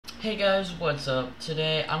Hey guys, what's up?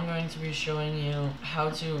 Today I'm going to be showing you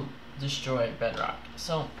how to destroy bedrock.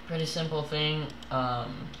 So, pretty simple thing.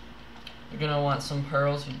 You're gonna want some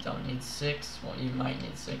pearls. You don't need 6. Well, you might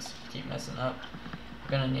need 6 if you keep messing up.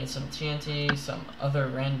 You're gonna need some TNT, some other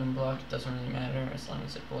random block. It doesn't really matter as long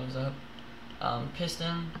as it blows up.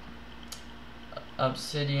 Piston,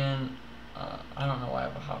 obsidian. I don't know why I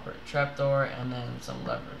have a hopper. Trapdoor, and then some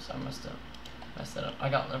levers. I must have messed it up. I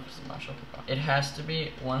got levers in my shoulder pocket. It has to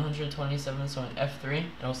be 127, so in F3,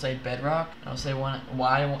 it'll say bedrock. It'll say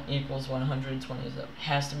y equals 127. It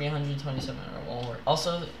has to be 127 or it won't work.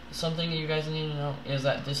 Also, something you guys need to know is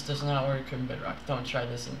that this does not work in bedrock. Don't try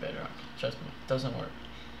this in bedrock. Trust me, it doesn't work.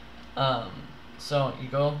 So you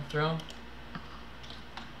go through.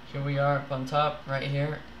 Here we are up on top, right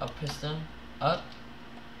here, a piston, up.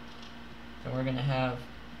 And we're gonna have,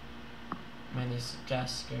 man, these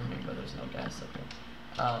gas scare me, but there's no gas up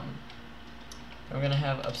here. We're gonna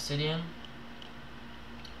have obsidian,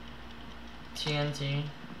 TNT,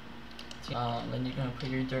 then you're gonna put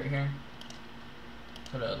your dirt here,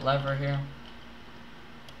 put a lever here,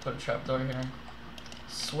 put a trapdoor here,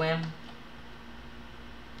 swim,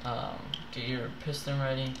 get your piston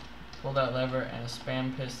ready, pull that lever, and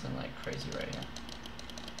spam piston like crazy right here.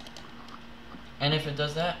 And if it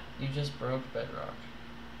does that, you just broke bedrock.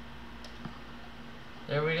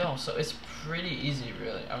 There we go. So it's pretty easy,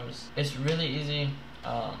 really. It's really easy.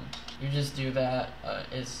 You just do that.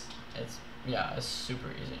 It's super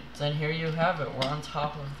easy. Then here you have it. We're on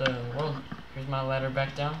top of the world. Here's my ladder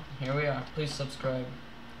back down. Here we are. Please subscribe,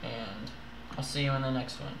 and I'll see you in the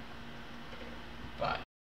next one. Bye.